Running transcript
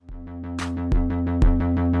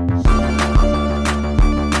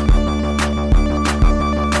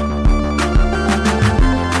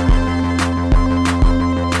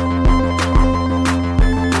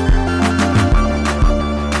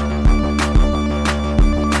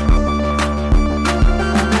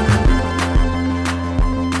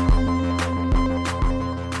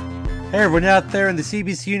everyone out there in the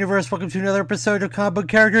CBC universe, welcome to another episode of Comic Book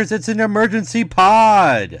Characters. It's an emergency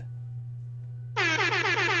pod.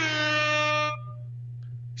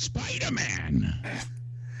 Spider-Man.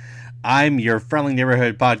 I'm your friendly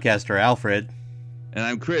neighborhood podcaster, Alfred. And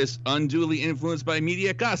I'm Chris, unduly influenced by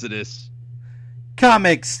media cossidus.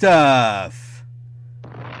 Comic stuff.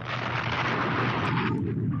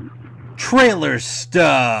 Trailer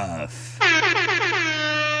stuff.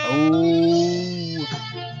 Oh.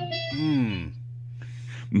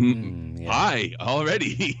 Yeah. Hi,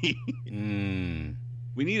 already.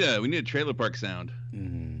 We need a trailer park sound.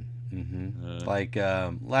 Like,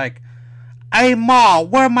 hey Ma,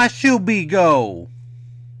 where my shoe be go?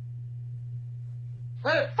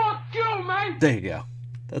 Hey, fuck you, man! There you go.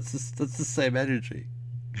 That's the same energy.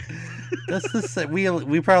 That's the same.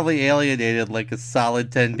 We probably alienated like a solid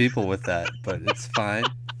 10 people with that, but it's fine.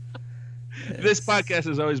 This podcast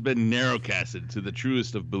has always been narrowcasted to the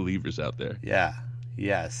truest of believers out there. Yeah.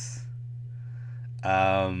 Yes.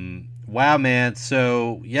 Wow, man.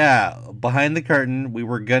 So, yeah, behind the curtain, we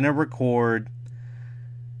were gonna record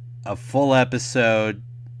a full episode,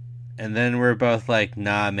 and then we're both like,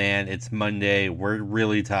 nah, man, it's Monday. We're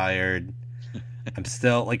really tired. I'm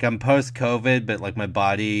still, like, I'm post-COVID, but, like, my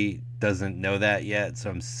body doesn't know that yet, so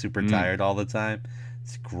I'm super tired all the time.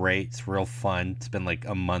 It's great. It's real fun. It's been, like,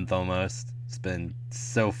 a month almost. It's been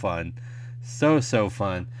so fun. So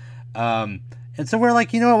fun. And so we're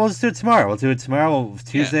like, you know what, we'll just do it tomorrow. We'll do it tomorrow.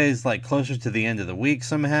 Tuesday's, like, closer to the end of the week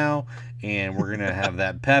somehow, and we're going to have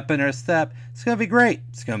that pep in our step. It's going to be great.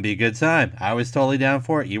 It's going to be a good time. I was totally down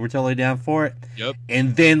for it. You were totally down for it. Yep.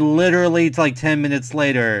 And then literally, it's like 10 minutes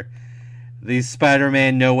later, the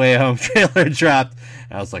Spider-Man No Way Home trailer dropped.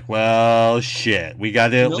 And I was like, well, shit. We got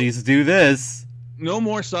to at least do this. No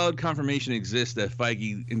more solid confirmation exists that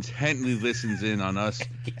Feige intently listens in on us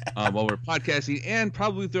while we're podcasting and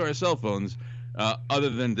probably through our cell phones, other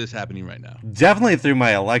than this happening right now. Definitely through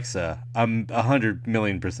my Alexa. I'm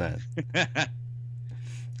 100,000,000%.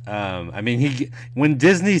 I mean, when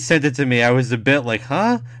Disney sent it to me, I was a bit like,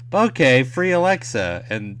 huh? Okay, free Alexa.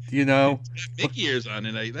 And, you know, It's got Mickey ears on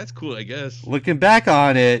it. That's cool, I guess. looking back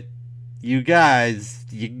on it, you guys,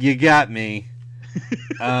 you got me.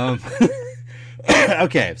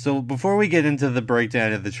 Okay, so before we get into the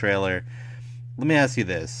breakdown of the trailer, let me ask you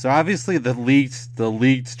this. So obviously the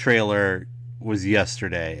leaked trailer was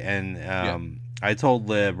yesterday, and I told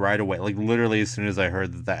Lib right away, like literally as soon as I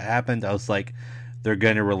heard that happened, I was like, they're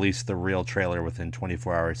going to release the real trailer within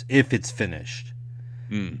 24 hours if it's finished.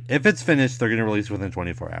 If it's finished, they're going to release within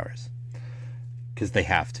 24 hours. Because they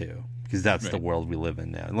have to. Because that's the world we live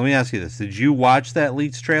in now. And let me ask you this. Did you watch that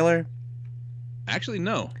leaked trailer? Actually,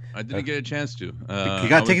 no. I didn't get a chance to. You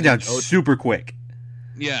got taken down super quick.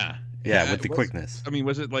 Yeah. Yeah, with the quickness. I mean,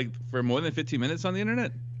 was it like for more than 15 minutes on the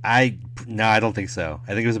internet? No, I don't think so. I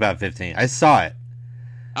think it was about 15. I saw it.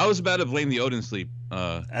 I was about to blame the Odin sleep.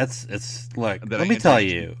 Look, let me tell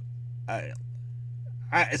you.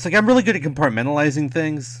 It's like I'm really good at compartmentalizing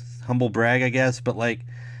things. Humble brag, I guess. But, like,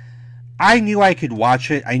 I knew I could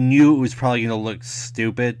watch it. I knew it was probably going to look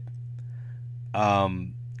stupid.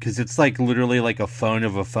 Because it's, like, literally like a phone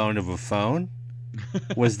of a phone of a phone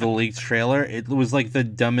was the leaked trailer. It was, like, the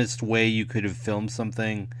dumbest way you could have filmed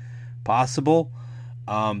something possible.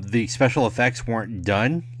 The special effects weren't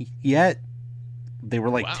done yet. They were,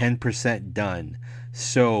 like, 10% done.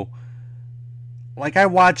 So, like, I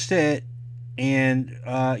watched it, and,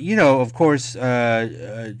 you know, of course, Joe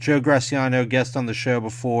Graciano, guest on the show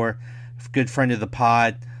before, good friend of the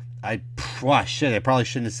pod. I probably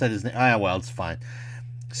shouldn't have said his name. Well, it's fine.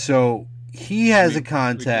 So, he has a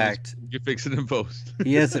contact. You fix it in post.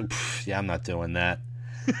 He has a, yeah, I'm not doing that.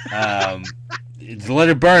 Let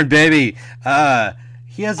it burn, baby.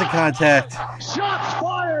 He has a contact. Shots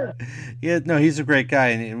fired! Yeah, no, he's a great guy,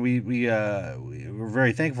 and we're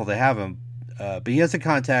very thankful to have him. But he has a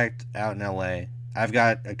contact out in LA. I've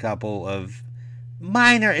got a couple of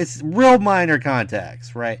it's real minor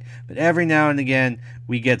contacts, right? But every now and again,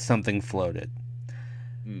 we get something floated.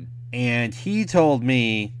 And he told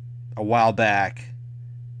me a while back,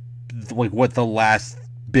 like, what the last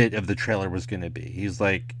bit of the trailer was going to be. He's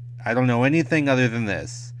like, I don't know anything other than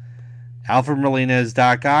this. Alfred Molina as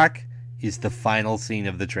Doc Ock is the final scene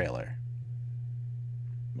of the trailer.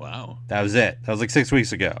 Wow. That was it. That was like 6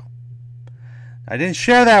 weeks ago. I didn't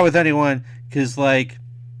share that with anyone because, like,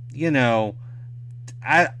 you know,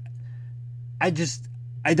 I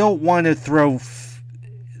don't want to throw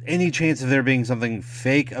any chance of there being something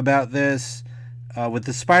fake about this. With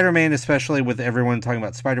the Spider-Man, especially with everyone talking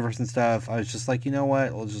about Spider-Verse and stuff, I was just like, you know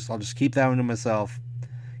what? I'll just keep that one to myself.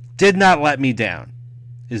 Did not let me down,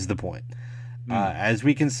 is the point. As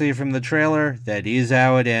we can see from the trailer, that is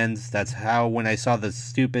how it ends. That's how, when I saw the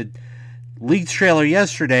stupid leaked trailer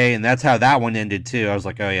yesterday, and that's how that one ended too, I was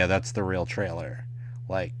like, oh yeah, that's the real trailer.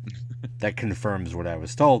 Like, that confirms what I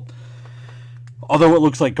was told. Although it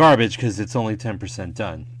looks like garbage because it's only 10%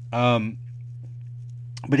 done.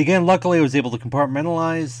 But again, luckily I was able to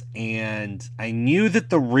compartmentalize, and I knew that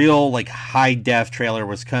the real, like, high-def trailer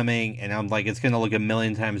was coming, and I'm like, it's going to look a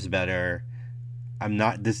million times better.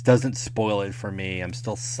 This doesn't spoil it for me. I'm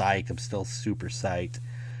still psyched. I'm still super psyched.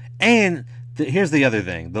 And here's the other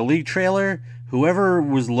thing. The leaked trailer, whoever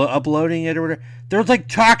was uploading it or whatever, they're like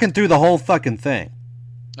talking through the whole fucking thing.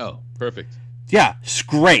 Oh, perfect. Yeah, it's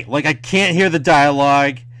great. Like, I can't hear the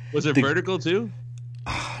dialogue. Was it vertical too?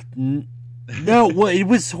 No, well, it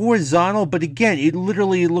was horizontal, but again, it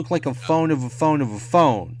literally looked like a phone of a phone of a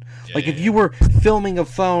phone. Yeah, like, if you were filming a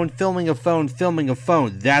phone,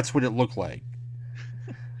 that's what it looked like.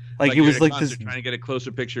 Like it was like this, trying to get a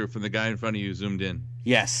closer picture from the guy in front of you zoomed in.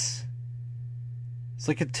 Yes. It's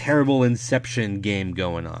like a terrible Inception game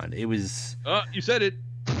going on. It was... Oh, you said it.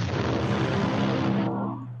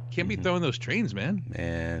 Can't be throwing those trains, man.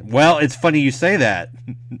 Man. Well, it's funny you say that.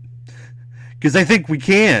 Because I think we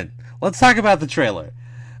can. Let's talk about the trailer.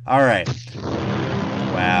 All right.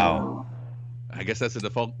 Wow. I guess that's a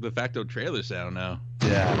de facto trailer sound now.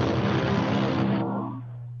 Yeah.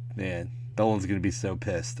 Man. Dolan's going to be so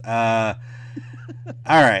pissed. All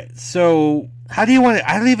right. So, how do you want to...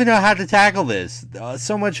 I don't even know how to tackle this.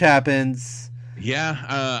 So much happens.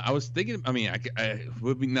 Yeah. I was thinking... I mean,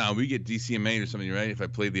 we get DCMA or something, right? If I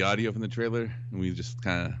played the audio from the trailer and we just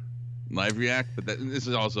kind of live react. But this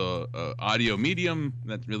is also a audio medium.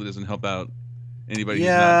 That really doesn't help out anybody.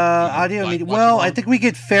 Yeah, audio medium. Well, I think we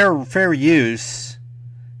get fair use.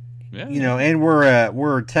 Yeah. You know, and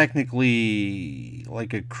we're technically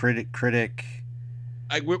like a critic.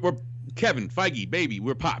 We're Kevin Feige, baby.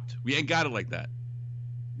 We're popped. We ain't got it like that.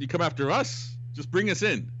 You come after us, just bring us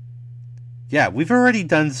in. Yeah, we've already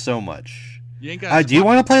done so much. You ain't got. Do you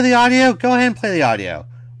want to play the audio? Go ahead and play the audio.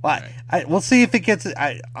 Well, right. We'll see if it gets.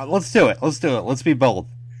 Let's do it. Let's be bold.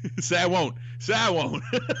 Say I won't.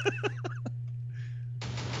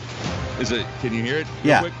 Is it? Can you hear it?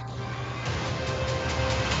 Yeah. Quick?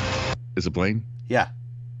 Is it playing? Yeah.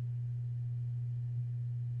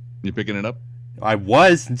 You picking it up? I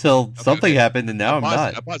was until something happened, and now I'm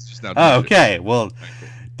not. I paused just now. Oh, okay. Well,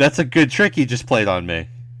 that's a good trick you just played on me.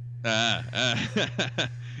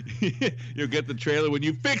 You'll get the trailer when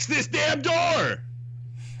you fix this damn door.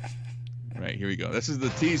 Right, here we go. This is the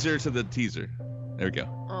teaser to the teaser. There we go.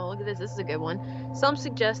 Oh, look at this. This is a good one. Some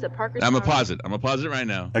suggest that Parker's... I'm going to pause it right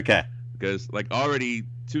now. Okay. Because, like, already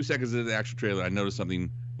 2 seconds into the actual trailer, I noticed something,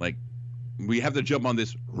 like, we have to jump on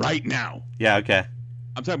this right now. Yeah, okay.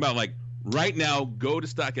 I'm talking about, like, right now, go to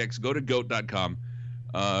StockX, go to GOAT.com.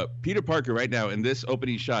 Peter Parker right now in this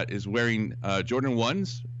opening shot is wearing Jordan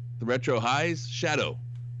 1s, the Retro Highs, Shadow.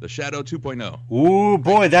 The Shadow 2.0. Ooh,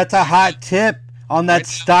 boy, that's a hot tip on that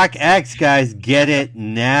StockX, guys. Get it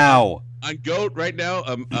now. On GOAT right now,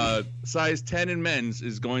 size 10 in men's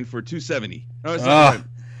is going for $270. No, it's not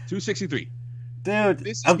 $263. Dude,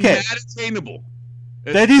 this is okay. not attainable.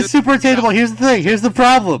 That is super attainable. Here's the thing. Here's the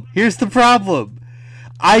problem.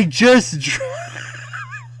 I just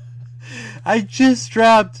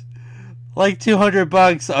dropped like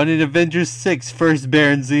 $200 on an Avengers 6 first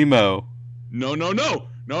Baron Zemo. No.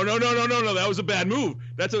 That was a bad move.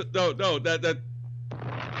 That's a no. That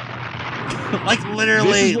like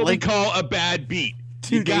literally, this is what like we call a bad beat.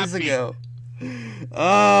 2 days ago.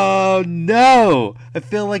 Oh no! I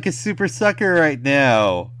feel like a super sucker right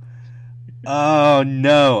now. Oh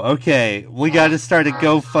no! Okay, we got to start a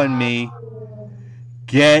GoFundMe.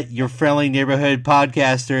 Get your friendly neighborhood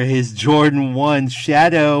podcaster his Jordan 1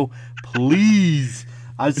 Shadow, please.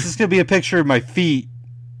 It's just gonna be a picture of my feet.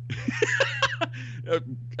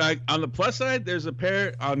 On the plus side, there's a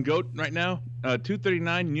pair on GOAT right now,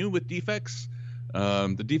 $239 new with defects.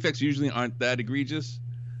 The defects usually aren't that egregious.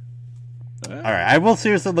 All right, I will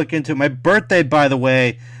seriously look into it. My birthday, by the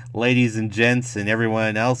way, ladies and gents and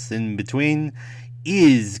everyone else in between,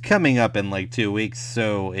 is coming up in like 2 weeks.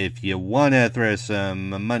 So if you want to throw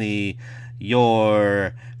some money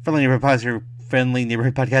your friendly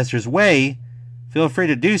neighborhood podcaster's way, feel free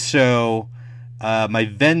to do so. My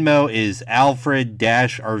Venmo is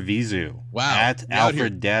Alfred-Arvizu. Wow. At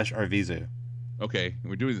Alfred-Arvizu. Okay,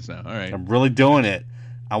 we're doing this now. All right. I'm really doing it.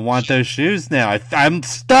 I want those shoes now. I'm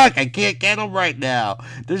stuck. I can't get them right now.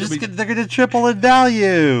 They're going to triple in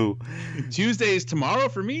value. Tuesday is tomorrow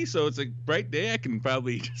for me, so it's a bright day. I can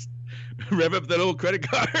probably just Rev up that old credit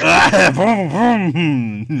card.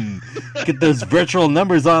 Get those virtual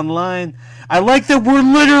numbers online. I like that we're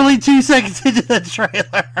literally 2 seconds into the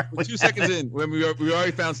trailer. 2 seconds in, when we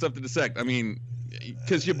already found stuff to dissect. I mean,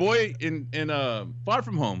 because your boy in Far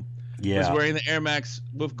From Home was wearing the Air Max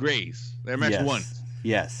with grays, the Air Max 1.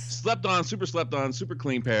 Yes. Slept on, super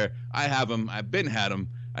clean pair. I have them. I've had them.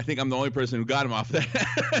 I think I'm the only person who got him off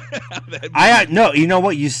that. No, you know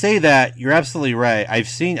what? You say that, you're absolutely right. I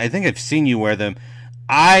think I've seen you wear them.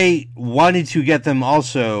 I wanted to get them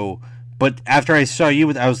also, but after I saw you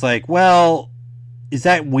with, I was like, well, is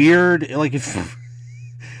that weird? Like if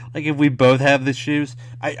we both have the shoes,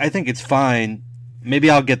 I think it's fine. Maybe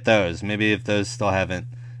I'll get those. Maybe if those still haven't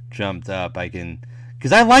jumped up, I can,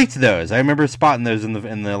 because I liked those. I remember spotting those in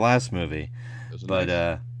the last movie. But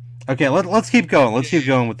nice. Okay, let's keep going. Let's keep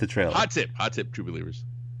going with the trailer. Hot tip, true believers.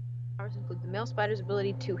 Powers include the male spider's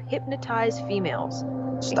ability to hypnotize females.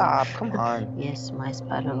 Stop! Come on. Yes, my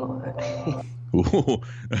spider lord. Ooh. All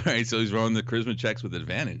right, so he's rolling the charisma checks with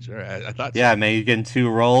advantage. All right, I thought. Yeah, man, you're getting 2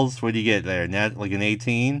 rolls. What do you get there? Like an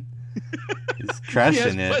 18? He's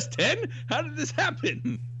crushing it. Plus 10? How did this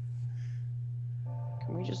happen?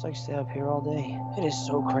 Can we just stay up here all day? It is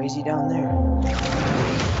so crazy down there.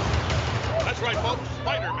 That's right, folks.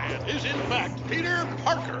 Spider-Man is in fact Peter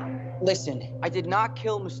Parker. Listen, I did not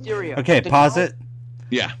kill Mysterio. Okay, pause it.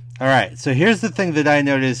 Yeah. All right, so here's the thing that I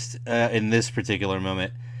noticed in this particular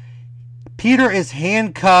moment. Peter is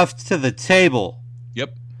handcuffed to the table.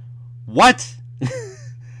 Yep. What?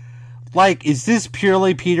 Like, is this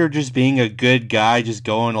purely Peter just being a good guy, just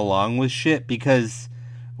going along with shit? Because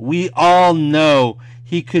we all know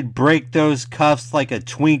he could break those cuffs like a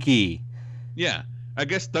Twinkie. Yeah. I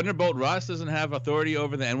guess Thunderbolt Ross doesn't have authority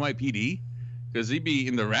over the NYPD, because he'd be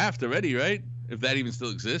in the raft already, right? If that even still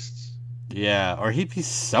exists. Yeah, or he'd be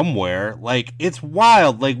somewhere. Like, it's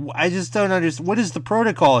wild. Like, I just don't understand. What is the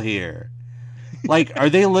protocol here? Like, are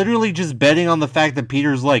they literally just betting on the fact that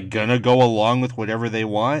Peter's, gonna go along with whatever they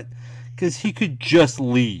want? Because he could just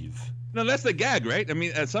leave. No, that's the gag, right? I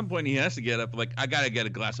mean, at some point he has to get up, I gotta get a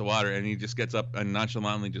glass of water, and he just gets up and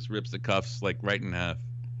nonchalantly just rips the cuffs, right in half.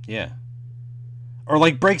 Yeah.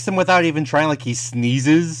 Or, breaks them without even trying, he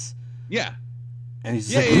sneezes. Yeah. And he's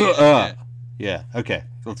just yeah, okay,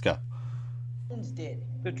 let's go.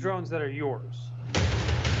 The drones that are yours.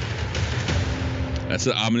 That's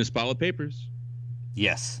an ominous pile of papers.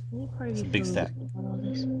 Yes. It's a big stack.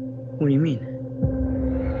 What do you mean?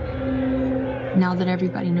 Now that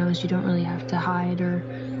everybody knows, you don't really have to hide or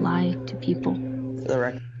lie to people. For the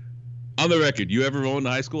record. On the record, you ever roll into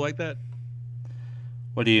high school like that?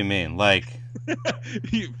 What do you mean?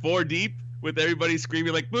 4 deep with everybody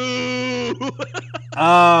screaming boo!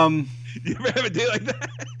 You ever have a day like that?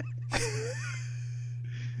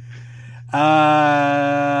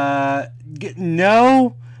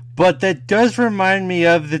 No, but that does remind me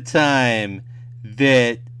of the time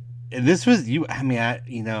that this was you. I mean, I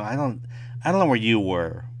don't know where you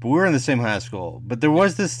were, but we were in the same high school. But there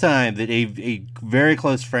was this time that a very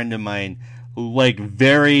close friend of mine,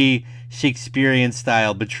 very Shakespearean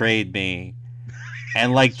style, betrayed me,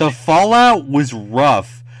 and the fallout was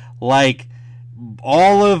rough.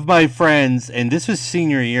 All of my friends, and this was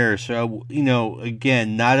senior year, so,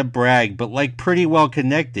 again, not a brag, but, pretty well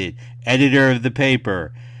connected. Editor of the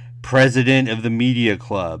paper, president of the media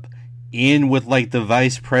club, in with, the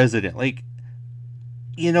vice president.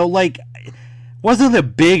 Wasn't a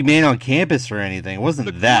big man on campus or anything. It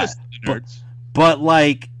wasn't that. But,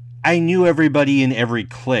 I knew everybody in every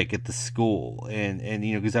clique at the school, and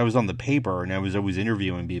because I was on the paper, and I was always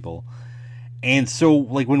interviewing people. And so,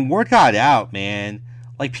 when word got out, man,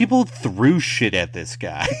 people threw shit at this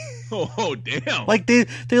guy. Oh, damn.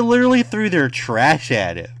 They literally threw their trash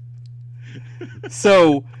at him.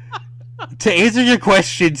 So, to answer your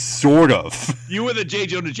question, sort of. You were the J.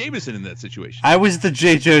 Jonah Jameson in that situation. I was the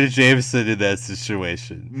J. Jonah Jameson in that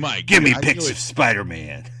situation. Mike, give me pics of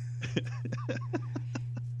Spider-Man.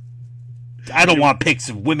 I don't want pics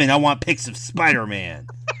of women. I want pics of Spider-Man.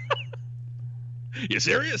 You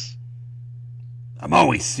serious? I'm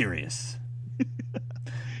always serious.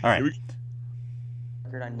 All right.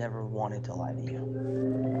 I never wanted to lie to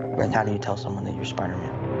you. But how do you tell someone that you're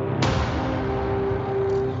Spider-Man?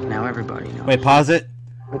 Now everybody knows. Wait, pause it.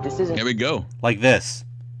 But this isn't. Here we go. Like this.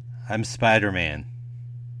 I'm Spider-Man.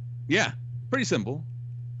 Yeah, pretty simple.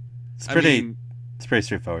 It's pretty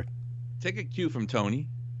straightforward. Take a cue from Tony.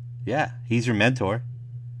 Yeah, he's your mentor.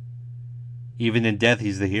 Even in death,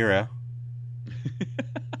 he's the hero.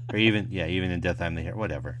 Or even in death, I'm the hero.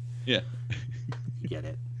 Whatever. Yeah. You get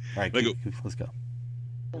it. All right, let's go.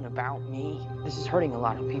 About me. This is hurting a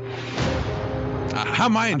lot of people. How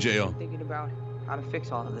am I in jail? about how to fix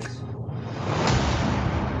all of this.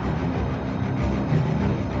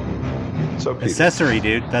 So, Peter, Accessory,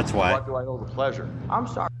 dude. That's why. what do I owe the pleasure? I'm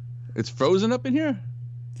sorry. It's frozen up in here?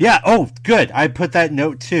 Yeah, oh, good. I put that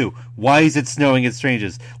note too. Why is it snowing at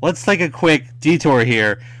Strange's? Let's take a quick detour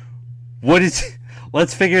here.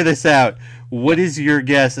 Let's figure this out. What is your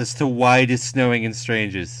guess as to why it is snowing in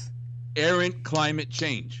Strange's? Errant climate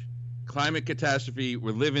change. Climate catastrophe.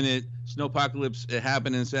 We're living it. Snowpocalypse. It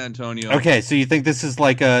happened in San Antonio. Okay, so you think this is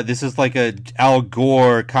like a Al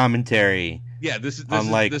Gore commentary? Yeah, this is real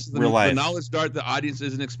the life. knowledge dart the audience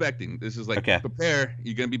isn't expecting. This is like, Okay. Prepare.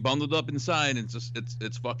 You're gonna be bundled up inside. And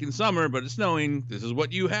it's fucking summer, but it's snowing. This is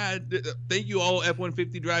what you had. Thank you, all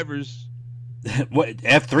F-150 drivers. What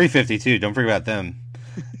F-350 too? Don't forget about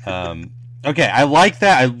them. Okay, I like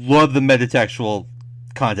that. I love the metatextual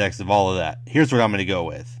context of all of that. Here's what I'm going to go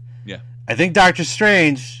with. Yeah. I think Doctor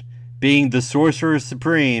Strange, being the Sorcerer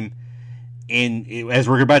Supreme, as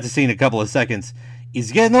we're about to see in a couple of seconds,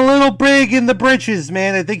 is getting a little big in the britches,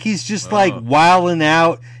 man. I think he's just like wilding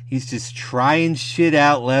out. He's just trying shit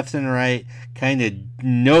out left and right. Kind of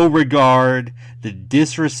no regard, the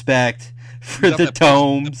disrespect for the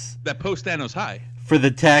tomes. That post Thanos high. For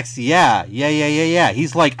the text, yeah.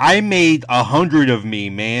 He's like, I made 100 of me,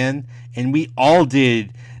 man. And we all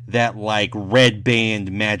did that, like, red band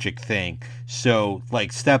magic thing. So,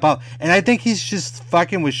 like, step up. And I think he's just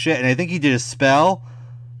fucking with shit. And I think he did a spell.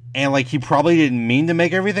 And, like, he probably didn't mean to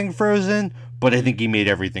make everything frozen. But I think he made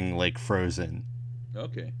everything, like, frozen.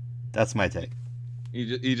 Okay. That's my take.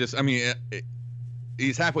 He just, I mean,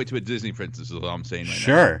 he's halfway to a Disney princess is all I'm saying right now.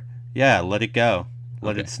 Sure. Yeah, let it go.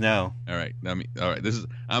 Let it snow. All right. All right.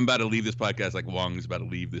 I'm about to leave this podcast like Wong is about to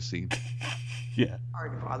leave this scene. Yeah. Sorry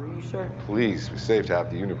to bother you, sir. Please, we saved half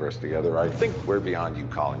the universe together. I think we're beyond you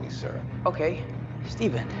calling me sir. Okay,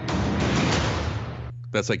 Steven.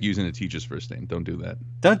 That's like using a teacher's first name. Don't do that.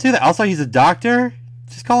 Don't do that. Also, he's a doctor.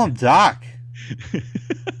 Just call him Doc.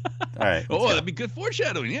 All right. Oh, that'd be good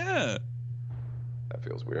foreshadowing. Yeah. That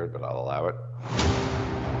feels weird, but I'll allow it.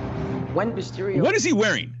 When Mysterio... What is he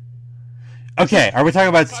wearing? Okay, are we talking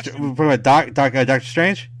about Doctor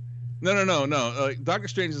Strange? No. Doctor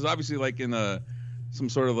Strange is obviously like in some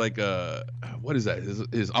sort of like what is that?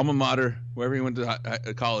 His alma mater, wherever he went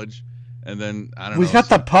to college, and then I don't know. He's got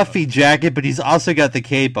the puffy jacket, but he's also got the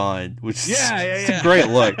cape on, which is a great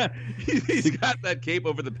look. He's got that cape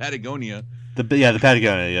over the Patagonia. The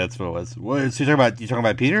Patagonia. Yeah, that's what it was. What is he talking about? You talking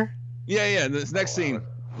about Peter? Yeah. This next scene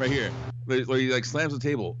right here, where he like slams the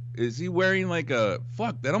table. Is he wearing like a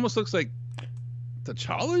fuck? That almost looks like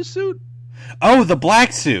T'Challa's suit? Oh, the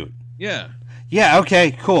black suit. Yeah. Yeah,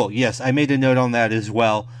 okay, cool. Yes, I made a note on that as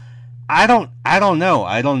well. I don't know.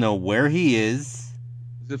 I don't know where he is.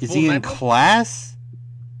 Is he in class?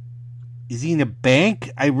 Is he in a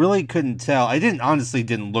bank? I really couldn't tell. I honestly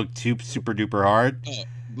didn't look too super duper hard.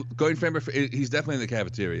 Going frame by frame, he's definitely in the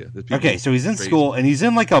cafeteria. Okay, so he's in school and he's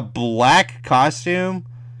in like a black costume.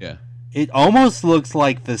 Yeah. It almost looks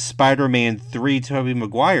like the Spider-Man 3 Tobey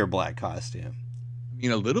Maguire black costume. I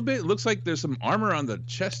mean, a little bit. It looks like there's some armor on the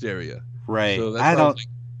chest area. Right. So I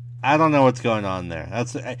don't know what's going on there.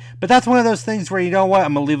 But that's one of those things where, you know what?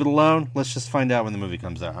 I'm gonna leave it alone. Let's just find out when the movie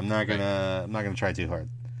comes out. I'm not gonna try too hard.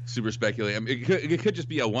 Super speculate. I mean, it could just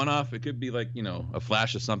be a one-off. It could be like, a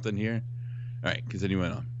flash of something here. All right,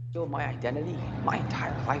 continuing on. Still my identity. My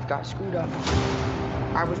entire life got screwed up.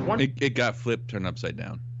 I was wondering. It got flipped, turned upside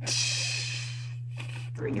down.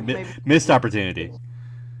 Missed opportunity.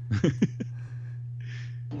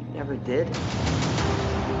 You never did.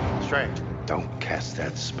 Strange. Don't cast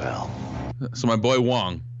that spell. So my boy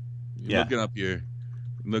Wong, Yeah. looking up here,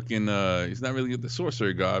 he's not really the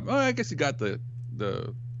sorcerer god. Oh, I guess he got the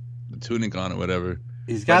tunic on or whatever.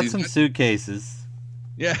 He's got some suitcases.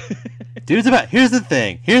 Yeah. Here's the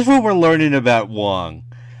thing. Here's what we're learning about Wong.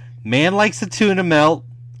 Man likes a tuna melt.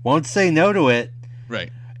 Won't say no to it.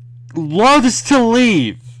 Right. Loves to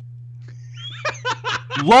leave.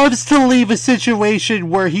 Loves to leave a situation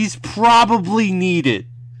where he's probably needed.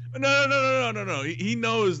 No. He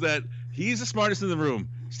knows that he's the smartest in the room.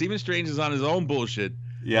 Stephen Strange is on his own bullshit.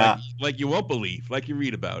 Yeah. Like you won't believe, like you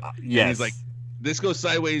read about. Yes. And he's like, this goes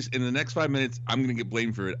sideways in the next 5 minutes. I'm going to get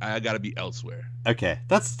blamed for it. I got to be elsewhere. Okay,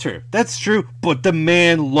 that's true. That's true. But the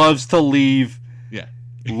man loves to leave. Yeah.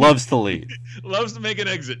 Loves to leave. Loves to make an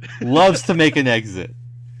exit. Loves to make an exit.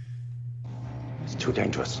 It's too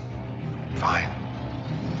dangerous. Fine.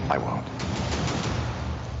 I won't.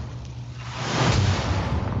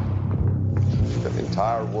 The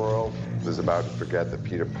entire world is about to forget that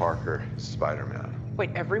Peter Parker is Spider-Man. Wait,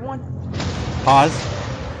 everyone? Pause.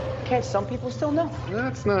 Can't some people still know?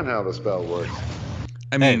 That's not how the spell works.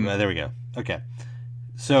 I mean, there we go. Okay.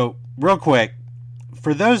 So, real quick,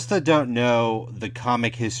 for those that don't know the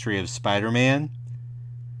comic history of Spider-Man,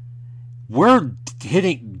 we're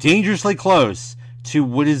hitting dangerously close to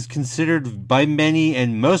what is considered by many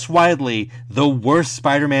and most widely the worst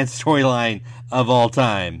Spider-Man storyline of all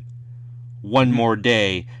time. One More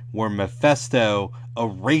Day, where Mephisto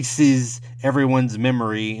erases everyone's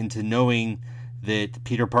memory into knowing that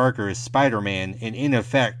Peter Parker is Spider-Man, and in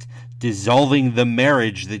effect dissolving the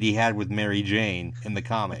marriage that he had with Mary Jane in the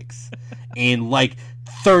comics. And like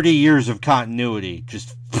 30 years of continuity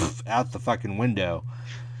just out the fucking window.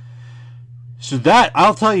 So that,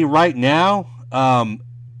 I'll tell you right now,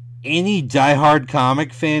 any diehard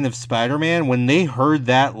comic fan of Spider-Man, when they heard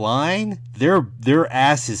that line, their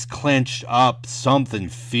asses clenched up something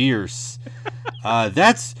fierce.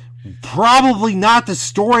 That's probably not the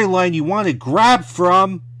storyline you want to grab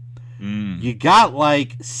from. You got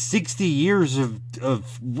like 60 years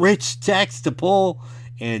of rich text to pull,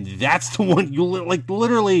 and that's the one you like,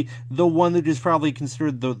 literally the one that is probably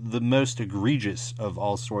considered the most egregious of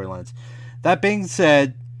all storylines. That being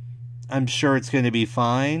said, I'm sure it's going to be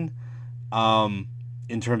fine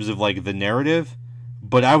in terms of like the narrative,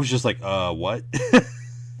 but I was just like, what?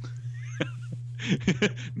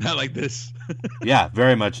 Not like this. Yeah,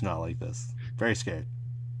 very much not like this. Very scared.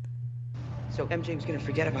 So MJ's gonna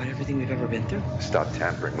forget about everything we've ever been through? Stop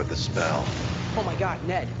tampering with the spell. Oh my God,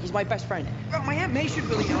 Ned, he's my best friend. Oh, my Aunt May should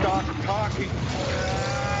really stop talking.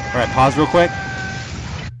 All right, pause real quick.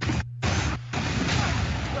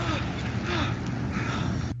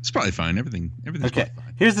 It's probably fine. Everything's Okay,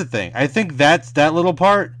 fine. here's the thing. I think that little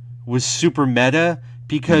part was super meta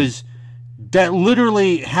because that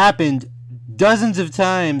literally happened dozens of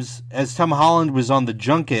times as Tom Holland was on the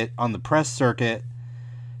junket, on the press circuit,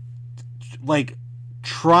 like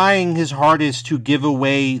trying his hardest to give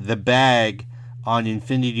away the bag on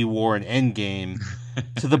Infinity War and Endgame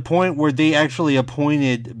to the point where they actually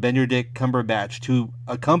appointed Benedict Cumberbatch to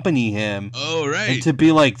accompany him. Oh, right. And to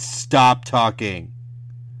be like, stop talking.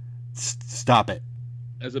 Stop it.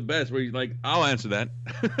 As the best, where you're like, I'll answer that.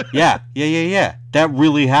 Yeah. That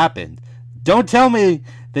really happened. Don't tell me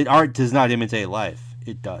that art does not imitate life.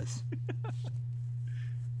 It does.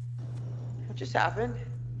 What just happened?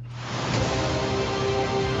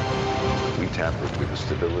 We tampered with the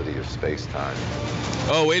stability of space-time.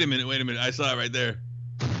 Oh, wait a minute. I saw it right there.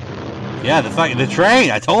 Yeah, the train.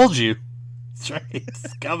 I told you. That's right.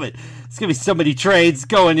 It's coming. It's going to be so many trains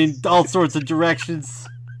going in all sorts of directions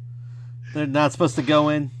they're not supposed to go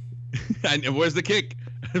in. And where's the kick?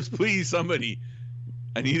 Please, somebody.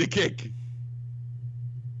 I need a kick.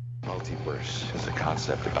 Multiverse is a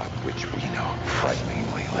concept about which we know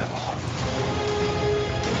frighteningly little.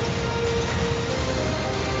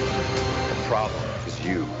 The problem is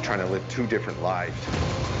you trying to live two different lives.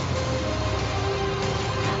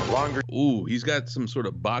 The longer... Ooh, he's got some sort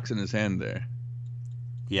of box in his hand there.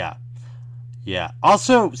 Yeah.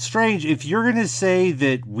 Also, Strange, if you're going to say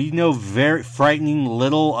that we know very frightening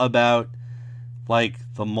little about, like,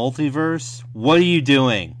 the multiverse, what are you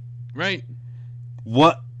doing? Right.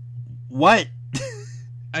 What?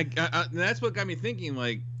 I that's what got me thinking,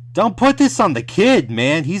 like... Don't put this on the kid,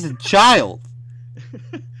 man. He's a child.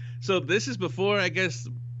 So this is before, I guess...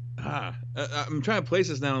 I'm trying to place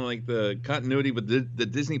this now in, like, the continuity with the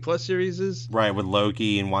Disney Plus series is. Right, with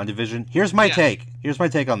Loki and WandaVision. Here's my take. Here's my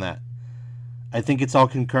take on that. I think it's all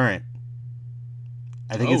concurrent.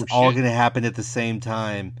 I think it's all going to happen at the same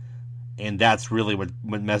time, and that's really what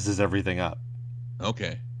messes everything up.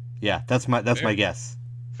 Okay. Yeah, that's my guess.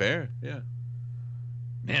 Fair, yeah.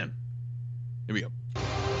 Man. Here we go.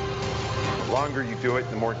 The longer you do it,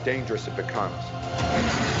 the more dangerous it becomes.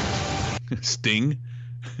 Sting?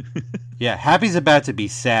 Yeah, Happy's about to be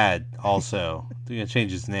sad also. They're going to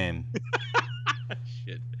change his name.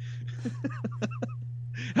 Shit.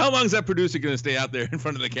 How long is that producer going to stay out there in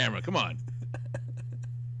front of the camera? Come on.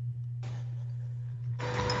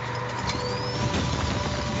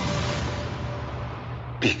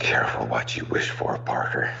 Be careful what you wish for,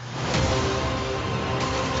 Parker.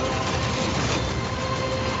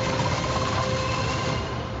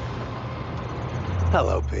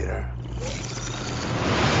 Hello, Peter.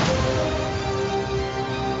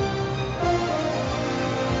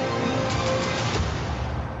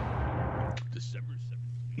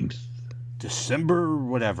 December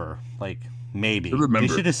whatever. Like, maybe. Remember. They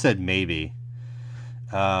should have said maybe.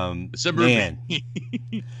 December. Man.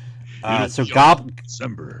 So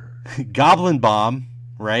December. Goblin Bomb,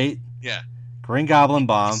 right? Yeah. Green Goblin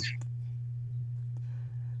Bomb. So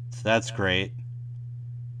that's great.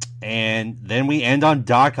 And then we end on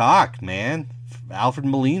Doc Ock, man. Alfred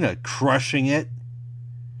Molina crushing it.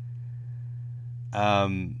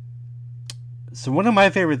 So one of my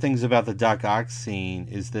favorite things about the Doc Ock scene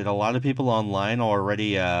is that a lot of people online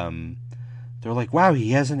already, they're like, wow,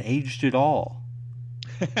 he hasn't aged at all.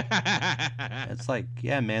 It's like,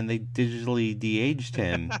 yeah, man, they digitally de-aged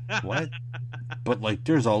him. What? But, like,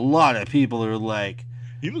 there's a lot of people who are like,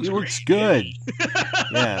 he looks good.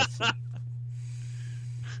 Yeah.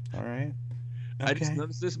 All right. Okay. I just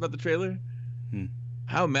noticed this about the trailer.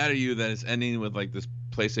 How mad are you that it's ending with, like, this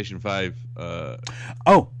PlayStation 5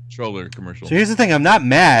 controller commercial? So here's the thing. I'm not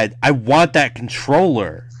mad. I want that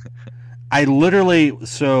controller. I literally,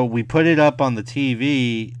 so we put it up on the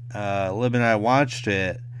TV. Lib and I watched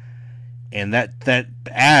it, and that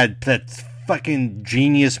ad, that fucking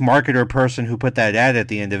genius marketer person who put that ad at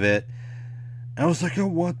the end of it, I was like, I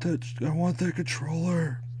want that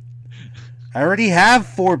controller. I already have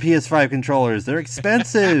 4 PS5 controllers. They're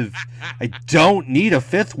expensive. I don't need a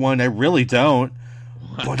 5th one. I really don't.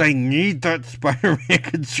 But I need that Spider-Man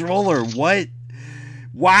controller. What?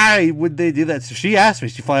 Why would they do that? So she asked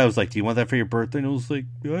me. I was like, do you want that for your birthday? And I was like,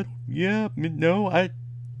 yeah, no,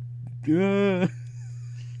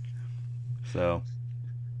 So,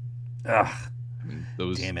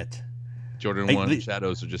 those damn it. Jordan 1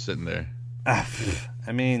 shadows are just sitting there. I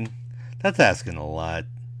mean, that's asking a lot.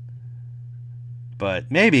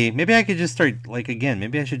 But maybe I could just start, like, again,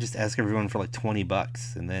 maybe I should just ask everyone for like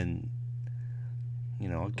 $20 and then,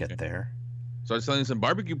 I'll get there. Start selling some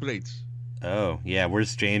barbecue plates. Oh, yeah,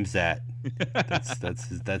 where's James at?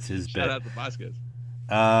 That's his bit. Shout out to Vasquez.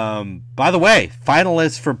 By the way,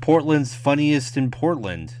 finalists for Portland's Funniest in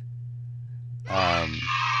Portland.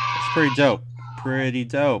 It's pretty dope. Pretty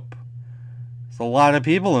dope. There's a lot of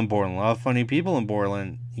people in Portland. A lot of funny people in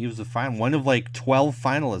Portland. He was one of like 12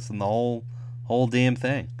 finalists in the whole damn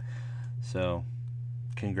thing. So,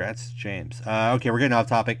 congrats to James. Okay, we're getting off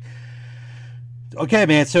topic. Okay,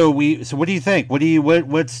 man. So what do you think?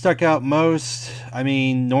 What stuck out most? I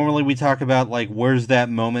mean, normally we talk about like where's that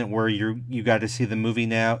moment where you got to see the movie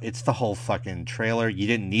now. It's the whole fucking trailer. You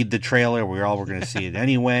didn't need the trailer. We all were going to see it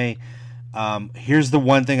anyway. Here's the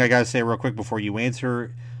one thing I got to say real quick before you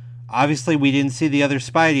answer. Obviously, we didn't see the other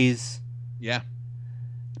Spideys. Yeah.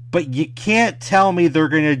 But you can't tell me they're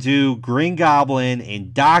going to do Green Goblin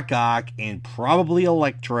and Doc Ock and probably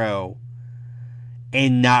Electro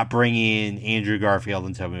and not bring in Andrew Garfield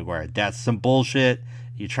and Tobey Maguire. That's some bullshit.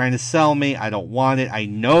 You're trying to sell me. I don't want it. I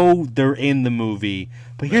know they're in the movie.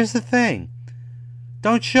 But here's the thing.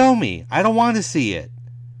 Don't show me. I don't want to see it.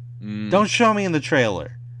 Don't show me in the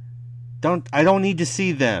trailer. I don't need to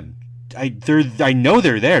see them. I know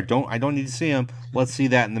they're there. I don't need to see them. Let's see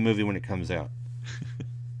that in the movie when it comes out.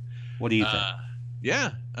 What do you think?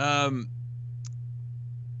 Yeah.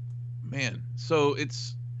 Man. So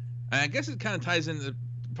I guess it kind of ties in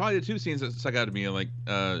probably the two scenes that stuck out to me. Like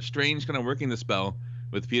Strange kind of working the spell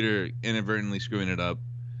with Peter inadvertently screwing it up.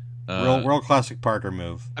 Real classic Parker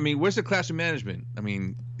move. I mean, where's the classroom management? I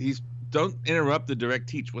mean, don't interrupt the direct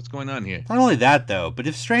teach. What's going on here? Not only that, though, but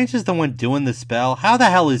if Strange is the one doing the spell, how the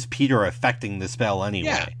hell is Peter affecting the spell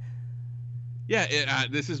anyway? Yeah,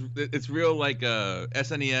 it's real like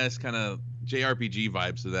SNES kind of JRPG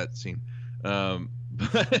vibes to that scene.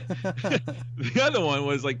 But the other one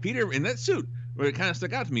was like Peter in that suit, where it kind of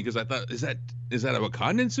stuck out to me because I thought, is that a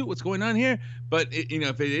Wakandan suit? What's going on here? But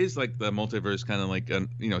if it is like the multiverse, kind of like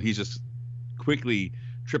he's just quickly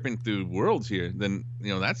tripping through worlds here, then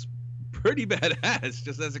that's pretty badass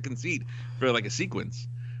just as a conceit for like a sequence.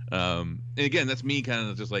 And again, that's me kind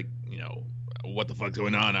of just like what the fuck's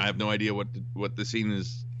going on? I have no idea what the scene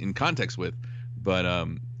is in context with. But I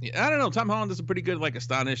don't know. Tom Holland does a pretty good like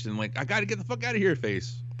astonished and like I got to get the fuck out of here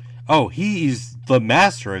face. Oh, he's the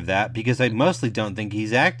master of that because I mostly don't think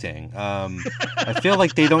he's acting. I feel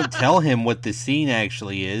like they don't tell him what the scene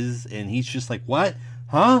actually is, and he's just like, "What?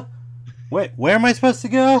 Huh? Wait, where am I supposed to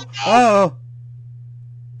go? Oh,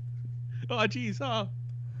 jeez,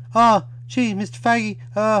 gee, Mr. Feige.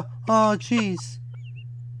 Jeez.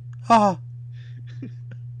 Our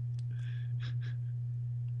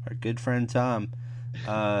good friend Tom.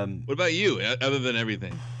 What about you? Other than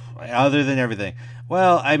everything.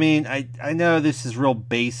 Well, I mean, I know this is real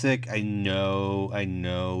basic. I know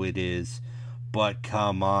it is. But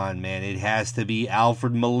come on, man. It has to be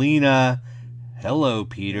Alfred Molina. Hello,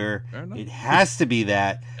 Peter. It has to be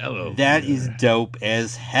that. Hello. That Peter. Is dope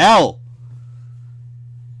as hell.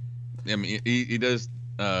 I mean, he does.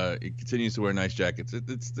 He continues to wear nice jackets.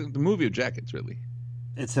 It's the movie of jackets, really.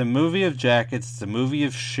 It's a movie of jackets. It's a movie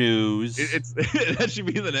of shoes. It's that should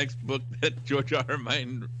be the next book that George R.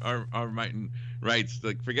 R. Martin writes.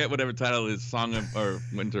 Like, forget whatever title is, Song of or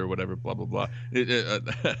Winter or whatever. Blah blah blah.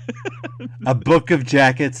 A book of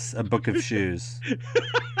jackets. A book of shoes.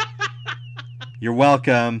 You're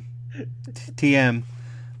welcome, TM.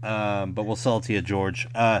 But we'll sell it to you, George.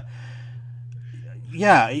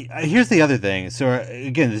 Yeah, here's the other thing. So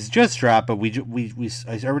again, this just dropped, but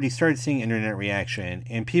I already started seeing internet reaction,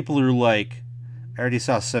 and people are like, I already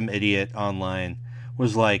saw some idiot online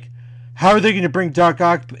was like, how are they going to bring Doc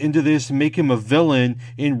Ock into this and make him a villain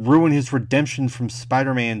and ruin his redemption from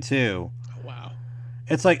Spider-Man 2? Wow.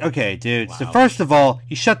 It's like, okay, dude. Wow. So first of all,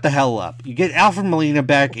 you shut the hell up. You get Alfred Molina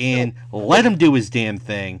back in, let him do his damn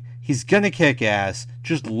thing. He's going to kick ass.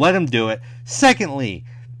 Just let him do it. Secondly,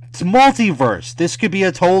 it's multiverse. This could be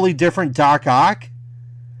a totally different Doc Ock.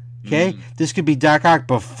 Okay? This could be Doc Ock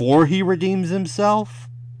before he redeems himself.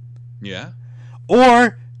 Yeah.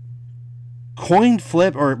 Or coin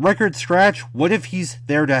flip or record scratch. What if he's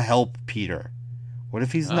there to help Peter? What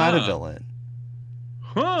if he's not a villain?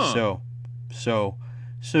 Huh. So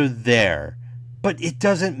there. But it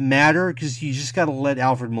doesn't matter because you just got to let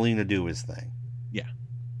Alfred Molina do his thing. Yeah.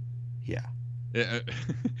 Yeah.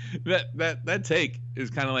 That take is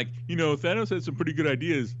kind of like, Thanos had some pretty good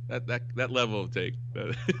ideas. That level of take.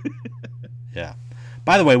 Yeah.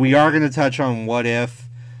 By the way, we are going to touch on What If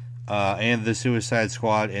and the Suicide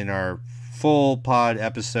Squad in our full pod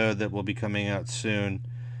episode that will be coming out soon.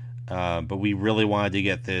 But we really wanted to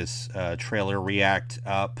get this trailer react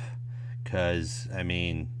up because, I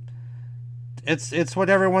mean, it's what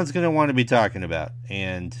everyone's going to want to be talking about,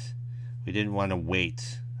 and we didn't want to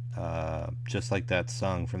wait. Just like that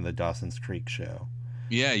song from the Dawson's Creek show.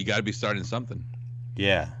 Yeah, you got to be starting something.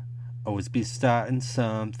 Yeah. Always be starting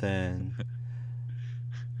something.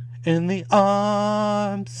 In the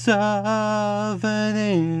arms of an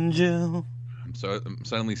angel. I'm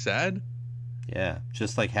suddenly sad? Yeah,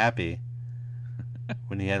 just like Happy.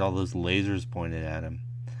 When he had all those lasers pointed at him.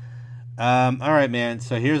 All right, man.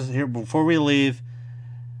 So here before we leave,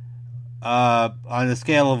 on a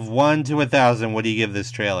scale of 1 to 1,000, what do you give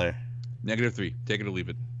this trailer? -3. Take it or leave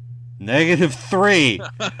it. -3.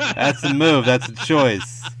 That's the move. That's a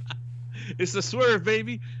choice. It's the swerve,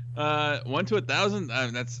 baby. 1 to 1,000.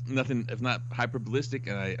 That's nothing if not hyperbolistic,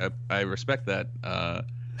 and I respect that.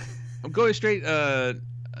 I'm going straight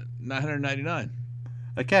 999.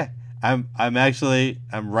 Okay, I'm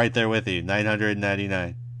right there with you.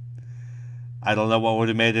 999. I don't know what would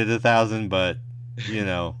have made it 1,000, but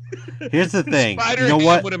here's the thing.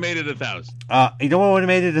 Spider-Man would have made it 1,000. You know what would have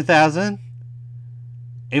made it 1,000?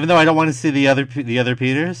 Even though I don't want to see the other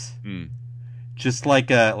Peters, just like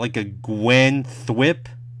a Gwen Thwip.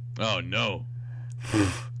 Oh no!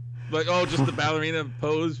 Just the ballerina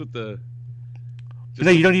pose with the.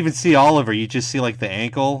 No, you don't even see Oliver. You just see like the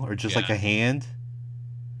ankle or just like a hand,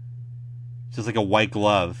 just like a white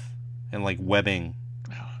glove and like webbing.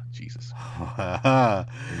 Jesus.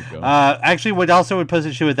 Actually, what also would push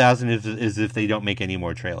it to 1,000 is if they don't make any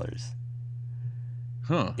more trailers.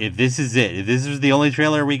 Huh. If this is it, if this is the only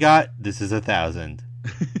trailer we got, this is 1,000.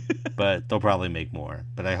 But they'll probably make more.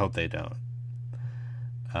 But I hope they don't.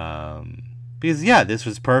 Because this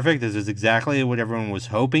was perfect. This was exactly what everyone was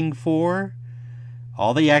hoping for.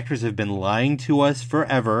 All the actors have been lying to us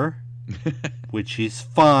forever, which is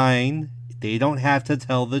fine. They don't have to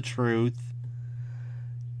tell the truth.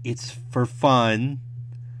 It's for fun.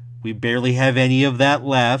 We barely have any of that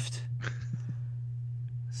left.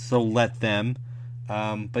 So let them.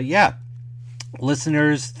 But yeah,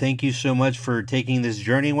 listeners, thank you so much for taking this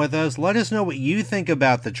journey with us. Let us know what you think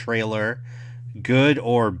about the trailer, good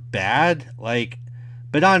or bad.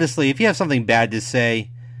 But honestly, if you have something bad to say,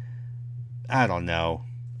 I don't know.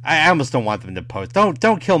 I almost don't want them to post.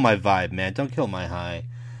 Don't kill my vibe, man. Don't kill my high.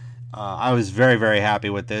 I was very, very happy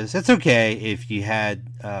with this. It's okay if you had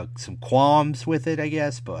some qualms with it, I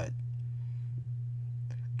guess, but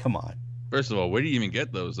come on. First of all, where do you even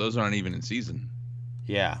get those? Those aren't even in season.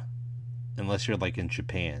 Yeah. Unless you're in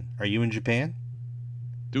Japan. Are you in Japan?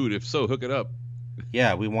 Dude, if so, hook it up.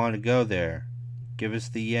 Yeah, we want to go there. Give us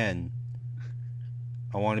the yen.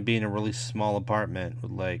 I want to be in a really small apartment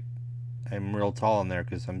with I'm real tall in there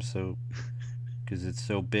because it's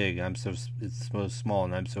so big. It's so small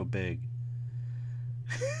and I'm so big.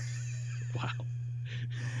 Wow.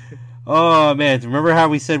 Oh man, remember how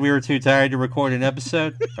we said we were too tired to record an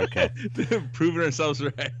episode? Okay. Proving ourselves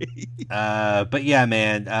right. But yeah,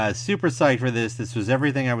 man, super psyched for this. This was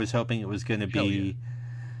everything I was hoping it was going to be.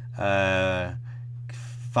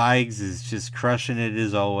 Feigs is just crushing it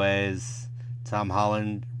as always. Tom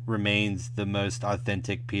Holland remains the most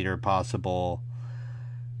authentic Peter possible.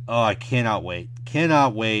 Oh, I cannot wait.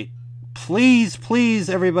 Cannot wait. Please, please,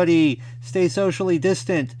 everybody, stay socially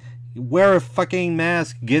distant. Wear a fucking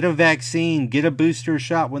mask. Get a vaccine. Get a booster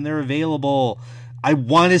shot when they're available. I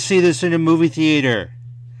want to see this in a movie theater.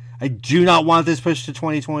 I do not want this pushed to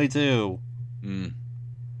 2022.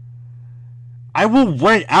 I will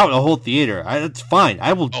rent out a whole theater. That's fine.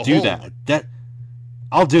 I will do that.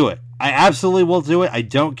 I'll do it. I absolutely will do it. I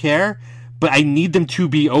don't care. But I need them to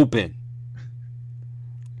be open.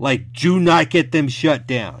 Like, do not get them shut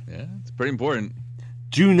down. Yeah, it's pretty important.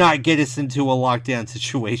 Do not get us into a lockdown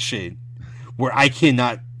situation where I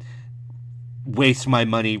cannot waste my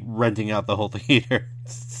money renting out the whole theater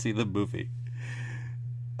to see the movie.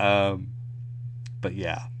 But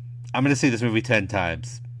yeah, I'm going to see this movie 10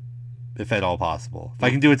 times, if at all possible. If I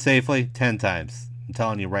can do it safely, 10 times. I'm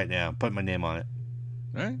telling you right now. Put my name on it.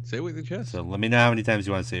 All right, say it with your chest. So let me know how many times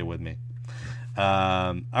you want to say it with me.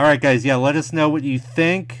 All right, guys. Yeah, let us know what you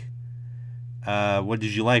think. What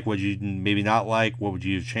did you like? What did you maybe not like? What would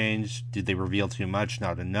you have changed? Did they reveal too much?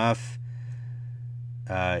 Not enough?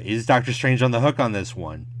 Is Doctor Strange on the hook on this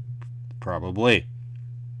one? Probably.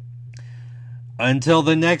 Until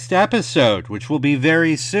the next episode, which will be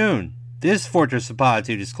very soon, this Fortress of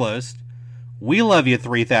Poditude is closed. We love you,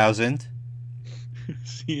 3000.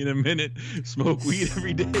 See you in a minute. Smoke weed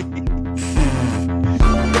every day.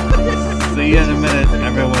 See you in a minute,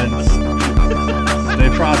 everyone. Stay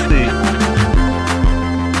frosty.